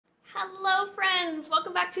Hello friends,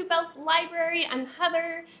 welcome back to Belle's Library. I'm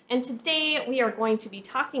Heather, and today we are going to be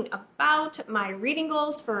talking about my reading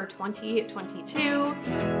goals for 2022.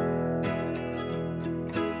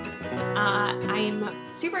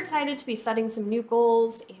 I'm super excited to be setting some new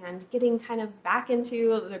goals and getting kind of back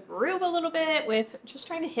into the groove a little bit with just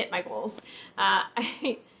trying to hit my goals.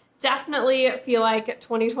 I definitely feel like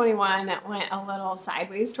 2021 went a little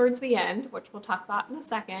sideways towards the end, which we'll talk about in a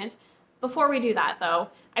second. Before we do that though,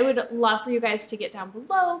 I would love for you guys to get down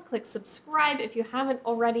below, click subscribe if you haven't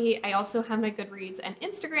already. I also have my Goodreads and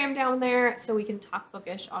Instagram down there so we can talk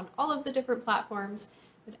bookish on all of the different platforms.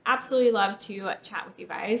 Would absolutely love to chat with you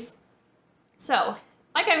guys. So,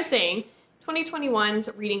 like I was saying,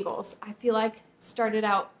 2021's reading goals, I feel like started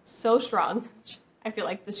out so strong. I feel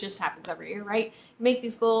like this just happens every year, right? You make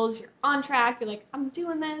these goals, you're on track, you're like, I'm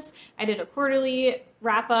doing this. I did a quarterly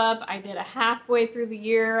wrap up. I did a halfway through the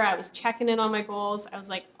year. I was checking in on my goals. I was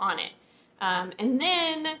like on it. And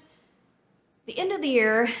then the end of the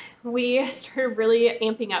year, we started really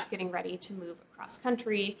amping up, getting ready to move across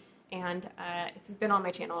country. And if you've been on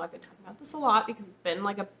my channel, I've been talking about this a lot because it's been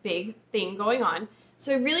like a big thing going on.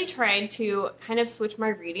 So I really tried to kind of switch my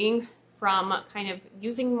reading from kind of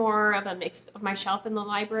using more of a mix of my shelf in the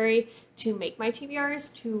library to make my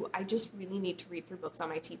TBRs to I just really need to read through books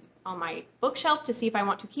on my bookshelf to see if I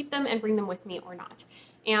want to keep them and bring them with me or not.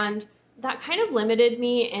 And that kind of limited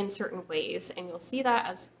me in certain ways, and you'll see that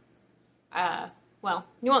as well,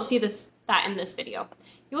 you won't see that in this video.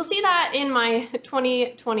 You will see that in my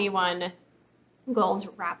 2021 goals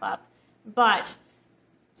wrap up, but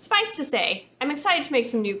suffice to say, I'm excited to make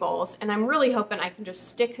some new goals, and I'm really hoping I can just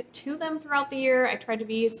stick to them throughout the year. I tried to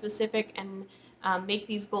be specific and make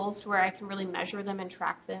these goals to where I can really measure them and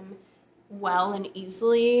track them well and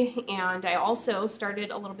easily. And I also started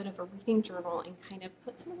a little bit of a reading journal and kind of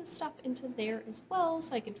put some of the stuff into there as well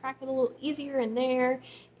so I can track it a little easier in there.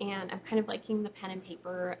 And I'm kind of liking the pen and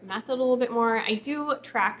paper method a little bit more. I do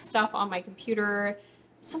track stuff on my computer.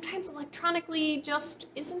 Sometimes electronically just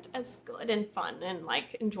isn't as good and fun and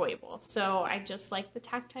like enjoyable. So I just like the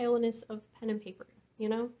tactileness of pen and paper, you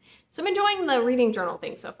know? So I'm enjoying the reading journal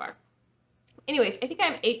thing so far. Anyways, I think I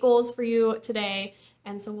have 8 goals for you today.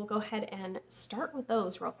 And so we'll go ahead and start with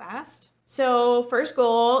those real fast. So first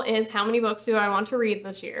goal is how many books do I want to read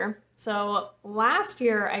this year? So last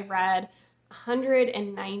year I read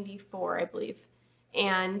 194, I believe.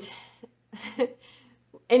 And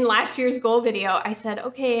in last year's goal video, I said,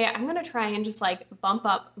 okay, I'm gonna try and just like bump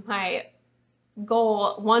up my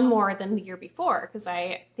goal one more than the year before, because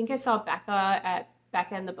I think I saw Becca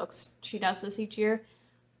in the books she does this each year.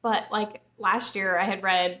 But like last year I had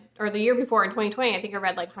read, or the year before in 2020, I think I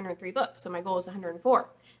read like 103 books. So my goal was 104.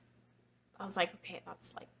 I was like, okay,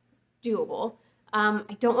 that's like doable.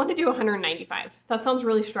 I don't want to do 195. That sounds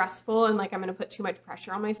really stressful and like I'm going to put too much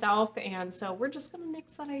pressure on myself. And so we're just going to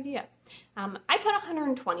nix that idea. I put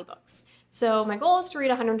 120 books. So my goal is to read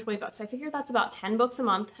 120 books. I figure that's about 10 books a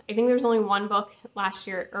month. I think there's only one month last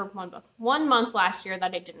year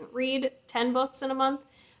that I didn't read 10 books in a month.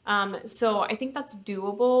 So I think that's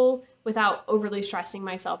doable without overly stressing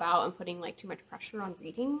myself out and putting like too much pressure on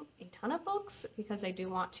reading a ton of books, because I do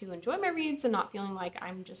want to enjoy my reads and not feeling like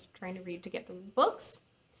I'm just trying to read to get through books.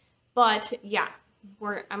 But yeah,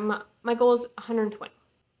 my goal is 120.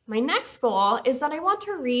 My next goal is that I want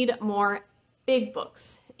to read more big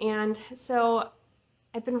books. And so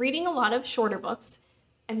I've been reading a lot of shorter books.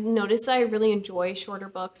 I've noticed that I really enjoy shorter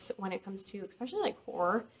books when it comes to especially like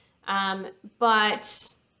horror.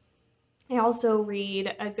 But I also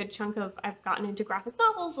read a good chunk of, I've gotten into graphic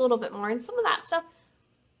novels a little bit more and some of that stuff,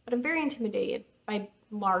 but I'm very intimidated by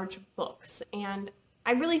large books. And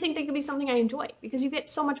I really think they could be something I enjoy because you get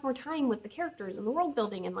so much more time with the characters and the world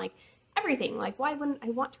building and like everything. Like, why wouldn't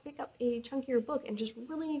I want to pick up a chunkier book and just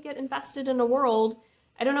really get invested in a world?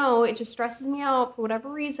 I don't know, it just stresses me out for whatever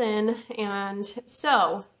reason. And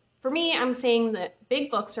so for me, I'm saying that big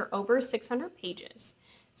books are over 600 pages.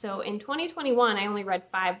 So in 2021, I only read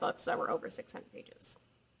 5 books that were over 600 pages.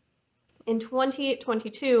 In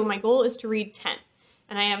 2022, my goal is to read 10.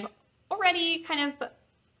 And I have already kind of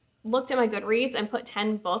looked at my Goodreads and put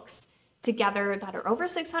 10 books together that are over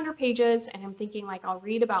 600 pages. And I'm thinking like I'll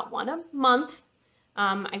read about one a month.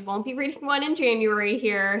 I won't be reading one in January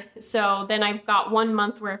here. So then I've got 1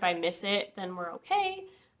 month where if I miss it, then we're okay.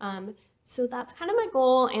 So that's kind of my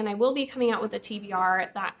goal. And I will be coming out with a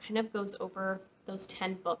TBR that kind of goes over those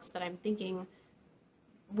 10 books that I'm thinking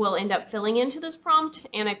will end up filling into this prompt.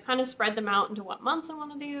 And I've kind of spread them out into what months I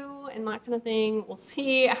want to do and that kind of thing. We'll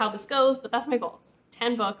see how this goes, but that's my goal.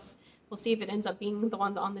 10 books. We'll see if it ends up being the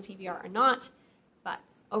ones on the TBR or not. But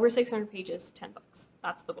over 600 pages, 10 books.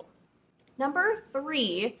 That's the goal. Number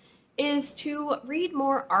 3 is to read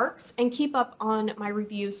more arcs and keep up on my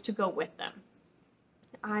reviews to go with them.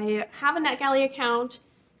 I have a NetGalley account.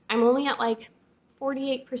 I'm only at like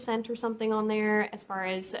 48% or something on there as far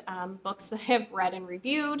as books that I have read and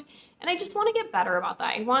reviewed, and I just want to get better about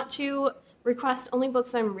that. I want to request only books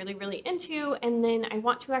that I'm really, really into, and then I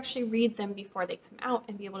want to actually read them before they come out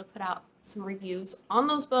and be able to put out some reviews on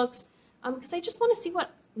those books, because I just want to see what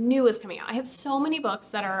new is coming out. I have so many books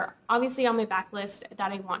that are obviously on my backlist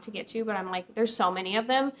that I want to get to, but I'm like, there's so many of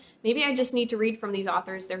them. Maybe I just need to read from these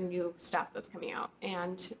authors their new stuff that's coming out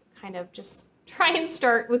and kind of just try and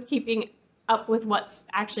start with keeping up with what's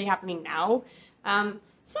actually happening now.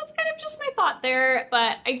 So that's kind of just my thought there,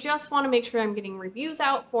 but I just want to make sure I'm getting reviews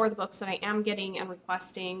out for the books that I am getting and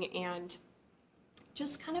requesting, and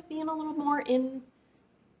just kind of being a little more in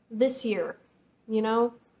this year, you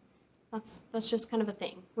know? That's just kind of a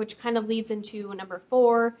thing, which kind of leads into number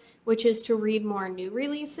 4, which is to read more new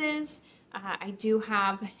releases. I do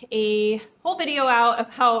have a whole video out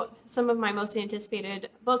about some of my most anticipated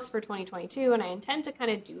books for 2022, and I intend to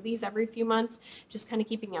kind of do these every few months, just kind of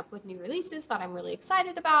keeping up with new releases that I'm really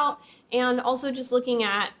excited about, and also just looking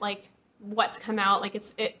at like what's come out. Like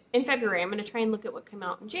in February, I'm going to try and look at what came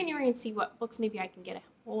out in January and see what books maybe I can get a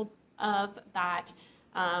hold of that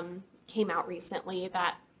came out recently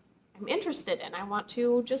that I'm interested in. I want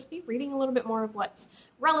to just be reading a little bit more of what's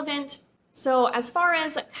relevant. So as far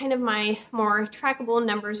as kind of my more trackable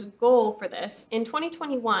numbers goal for this, in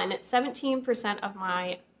 2021, 17% of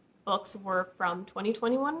my books were from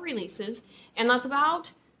 2021 releases, and that's about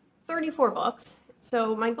 34 books.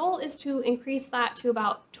 So my goal is to increase that to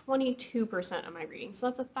about 22% of my reading. So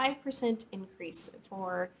that's a 5% increase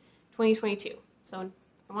for 2022. So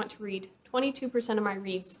I want to read 22% of my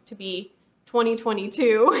reads to be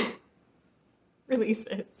 2022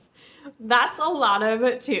 releases. That's a lot of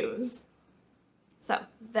 2s. So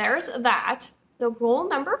there's that. So goal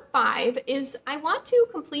number 5 is I want to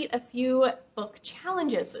complete a few book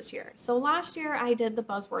challenges this year. So last year I did the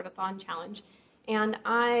Buzzwordathon challenge, and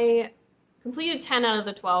I completed 10 out of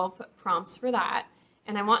the 12 prompts for that.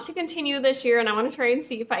 And I want to continue this year, and I want to try and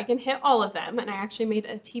see if I can hit all of them. And I actually made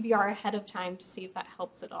a TBR ahead of time to see if that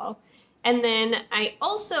helps at all. And then I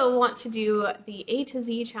also want to do the A to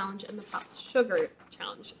Z challenge and the Pop Sugar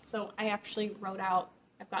challenge. So I actually wrote out,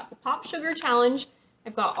 I've got the Pop Sugar challenge,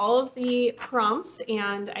 I've got all of the prompts,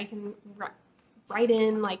 and I can write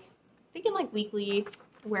in like, thinking like weekly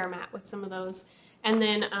where I'm at with some of those. And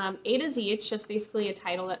then A to Z, it's just basically a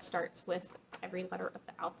title that starts with every letter of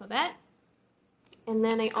the alphabet. And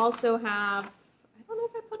then I also have, I don't know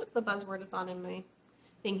if I put the Buzzwordathon in my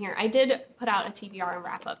thing here. I did put out a TBR and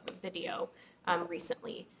wrap up video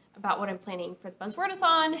recently about what I'm planning for the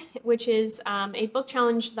Buzzwordathon, which is a book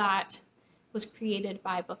challenge that was created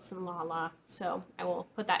by Books and Lala. So I will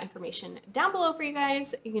put that information down below for you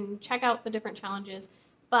guys. You can check out the different challenges,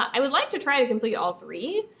 but I would like to try to complete all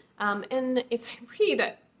 3. And if I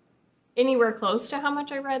read anywhere close to how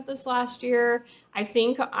much I read this last year, I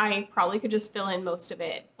think I probably could just fill in most of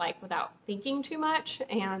it like without thinking too much.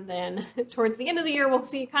 And then towards the end of the year, we'll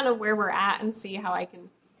see kind of where we're at and see how I can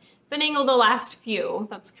finagle the last few.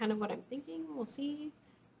 That's kind of what I'm thinking. We'll see.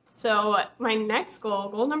 So my next goal,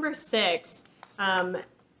 goal number 6,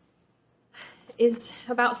 is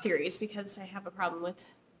about series, because I have a problem with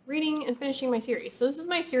reading and finishing my series. So this is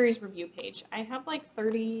my series review page. I have like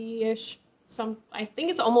 30-ish, I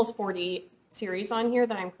think it's almost 40 series on here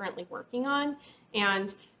that I'm currently working on.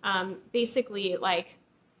 And basically, like,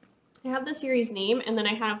 I have the series name, and then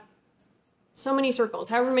I have so many circles,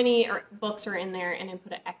 however many books are in there, and I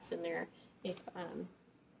put an X in there if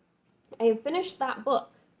I have finished that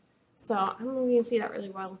book. So I don't know if you can see that really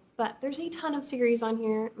well, but there's a ton of series on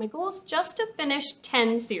here. My goal is just to finish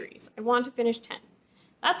 10 series. I want to finish 10.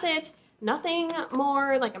 That's it. Nothing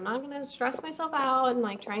more. Like, I'm not going to stress myself out and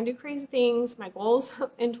like try and do crazy things. My goals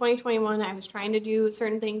in 2021, I was trying to do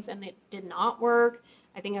certain things and it did not work.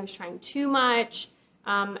 I think I was trying too much.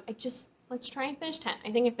 Let's try and finish 10.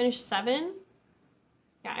 I think I finished 7.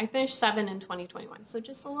 Yeah, I finished 7 in 2021. So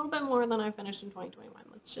just a little bit more than I finished in 2021.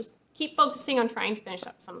 Let's just keep focusing on trying to finish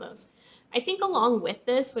up some of those. I think along with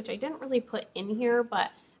this, which I didn't really put in here,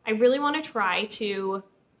 but I really want to try to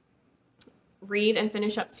read and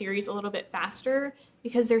finish up series a little bit faster,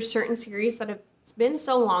 because there's certain series that have, it's been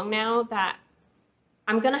so long now that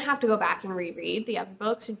I'm going to have to go back and reread the other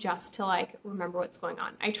books just to like remember what's going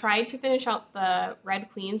on. I tried to finish out the Red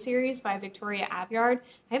Queen series by Victoria Aveyard.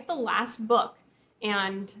 I have the last book,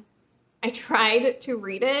 and I tried to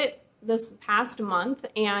read it this past month,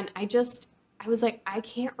 and I was like, I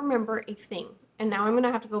can't remember a thing. and now I'm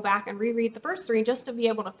gonna have to go back and reread the first 3 just to be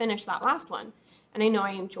able to finish that last one. And I know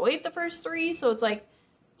I enjoyed the first 3, so it's like,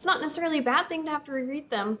 it's not necessarily a bad thing to have to reread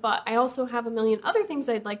them, but I also have a million other things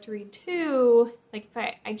I'd like to read too. Like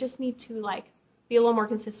if I just need to like be a little more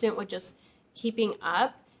consistent with just keeping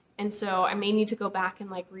up. And so I may need to go back and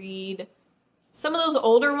like read some of those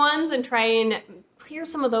older ones and try and clear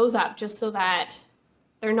some of those up just so that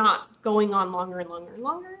they're not going on longer and longer and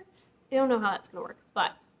longer. I don't know how that's gonna work,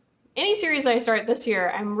 but any series I start this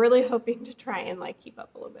year, I'm really hoping to try and like keep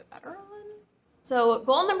up a little bit better on. So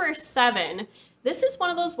goal number 7, this is one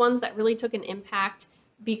of those ones that really took an impact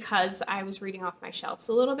because I was reading off my shelves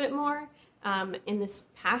a little bit more in this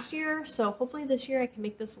past year. So hopefully this year I can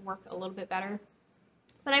make this work a little bit better.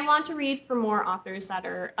 But I want to read for more authors that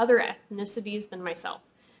are other ethnicities than myself.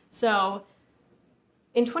 So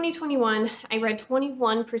in 2021, I read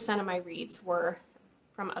 21% of my reads were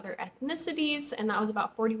from other ethnicities, and that was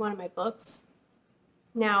about 41 of my books.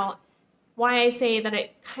 Now, why I say that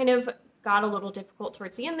it kind of got a little difficult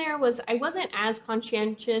towards the end there was I wasn't as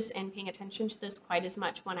conscientious and paying attention to this quite as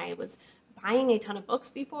much when I was buying a ton of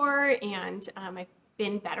books before, and I've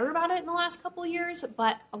been better about it in the last couple years,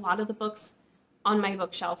 but a lot of the books on my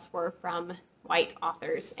bookshelves were from white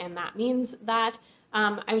authors, and that means that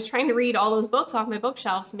I was trying to read all those books off my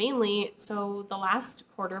bookshelves mainly, so the last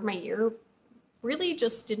quarter of my year really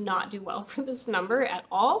just did not do well for this number at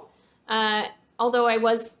all, although I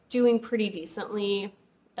was doing pretty decently,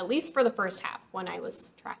 at least for the first half when I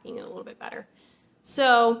was tracking it a little bit better.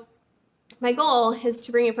 So my goal is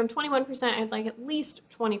to bring it from 21%, I'd like at least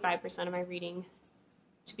 25% of my reading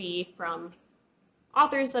to be from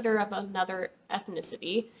authors that are of another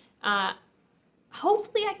ethnicity.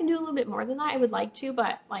 Hopefully I can do a little bit more than that. I would like to,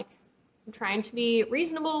 but like I'm trying to be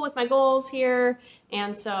reasonable with my goals here,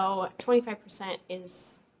 and so 25%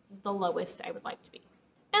 is the lowest I would like to be.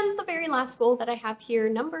 And the very last goal that I have here,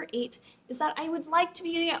 number 8, is that I would like to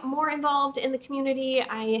be more involved in the community.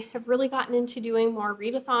 I have really gotten into doing more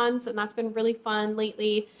readathons, and that's been really fun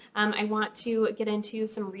lately. I want to get into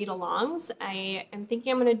some read-alongs. I am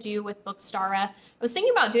thinking I'm going to do with Bookstara. I was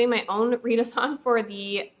thinking about doing my own readathon for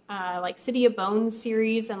the like City of Bones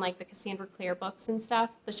series and like the Cassandra Clare books and stuff,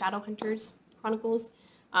 the Shadowhunters Chronicles.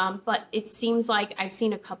 But it seems like I've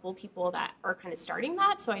seen a couple people that are kind of starting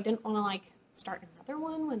that, so I didn't want to like start another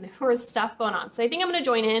one when there was stuff going on. So I think I'm going to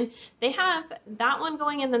join in. They have that one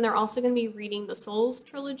going, and then they're also going to be reading the Souls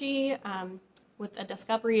trilogy with a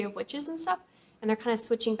discovery of witches and stuff, and they're kind of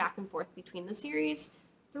switching back and forth between the series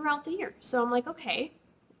throughout the year. So I'm like, okay,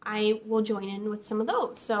 I will join in with some of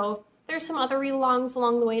those. So there's some other read-alongs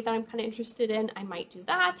along the way that I'm kind of interested in. I might do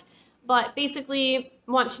that. But basically,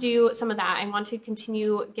 want to do some of that. I want to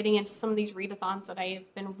continue getting into some of these readathons that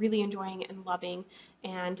I've been really enjoying and loving.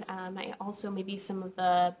 And I also maybe some of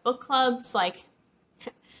the book clubs. Like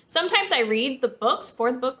sometimes I read the books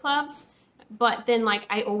for the book clubs, but then like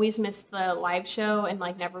I always miss the live show and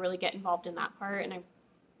like never really get involved in that part. And I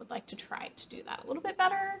would like to try to do that a little bit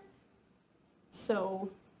better. So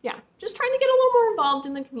yeah, just trying to get a little more involved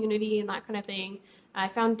in the community and that kind of thing. I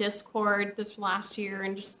found Discord this last year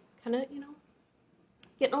and just kind of, you know,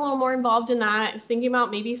 getting a little more involved in that. I was thinking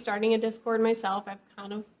about maybe starting a Discord myself. I've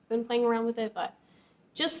kind of been playing around with it, but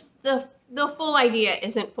just the full idea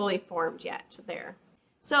isn't fully formed yet there.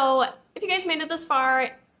 So if you guys made it this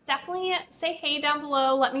far, definitely say hey down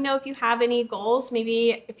below. Let me know if you have any goals.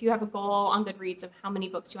 Maybe if you have a goal on Goodreads of how many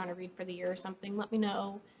books you want to read for the year or something, let me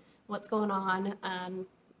know what's going on.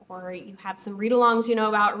 Or you have some read-alongs you know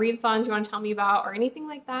about, readathons you want to tell me about, or anything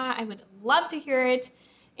like that. I would love to hear it.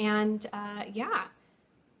 And yeah,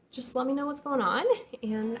 just let me know what's going on,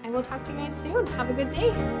 and I will talk to you guys soon. Have a good day.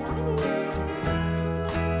 Bye.